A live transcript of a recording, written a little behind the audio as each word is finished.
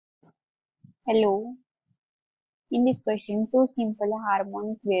Hello. In this question, two simple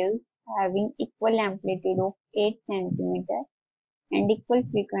harmonic waves having equal amplitude of 8 cm and equal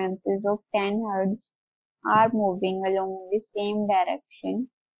frequencies of 10 Hz are moving along the same direction.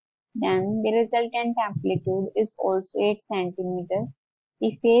 Then the resultant amplitude is also 8 cm.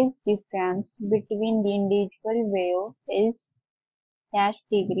 The phase difference between the individual wave is dash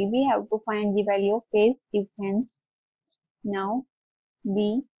degree. We have to find the value of phase difference. Now,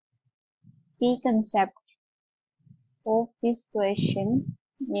 the key concept of this question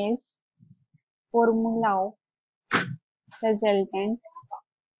is formula of resultant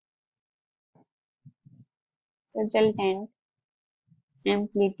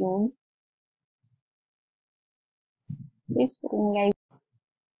amplitude. This formula is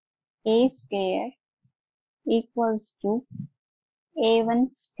a square equals to a1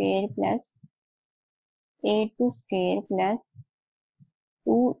 square plus a2 square plus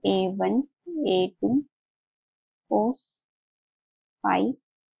 2a1 a2 cos phi,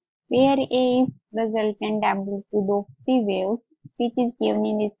 where a is resultant amplitude of the waves which is given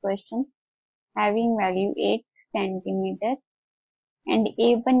in this question having value 8 cm, and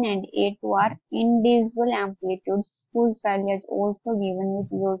a1 and a2 are indivisible amplitudes whose value is also given,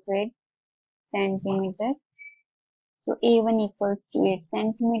 which is also 8 cm. So a1 equals to 8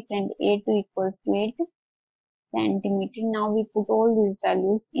 cm and a2 equals to 8 cm. Now we put all these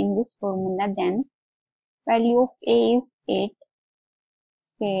values in this formula. Then value of a is 8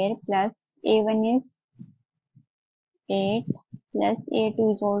 square plus a1 is 8 plus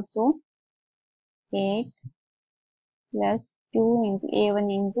a2 is also 8 plus 2 into a1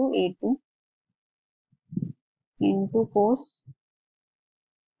 into a2 into cos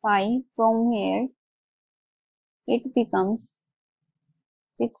phi. From here it becomes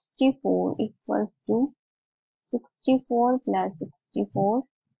 64 equals to 64 plus 64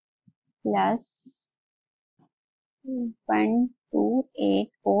 plus 128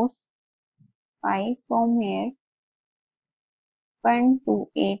 cos phi. From here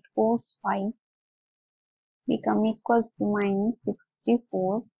 128 cos phi become equals to minus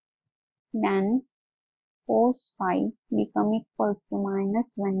 64. Then cos phi become equals to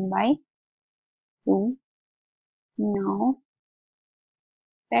minus 1 by 2. Now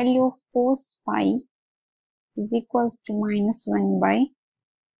value of cos phi is equals to minus 1 by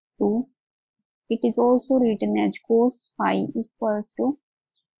 2. It is also written as cos phi equals to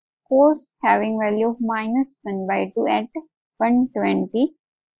cos having value of minus 1 by 2 at 120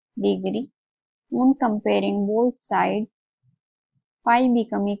 degree. On comparing both sides, phi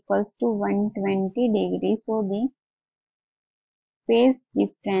become equals to 120 degree. So the phase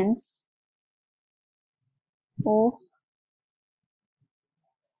difference of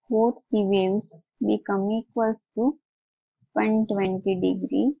both the waves become equals to 120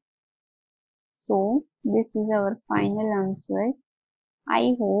 degree. So this is our final answer.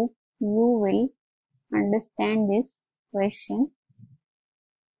 I hope you will understand this question.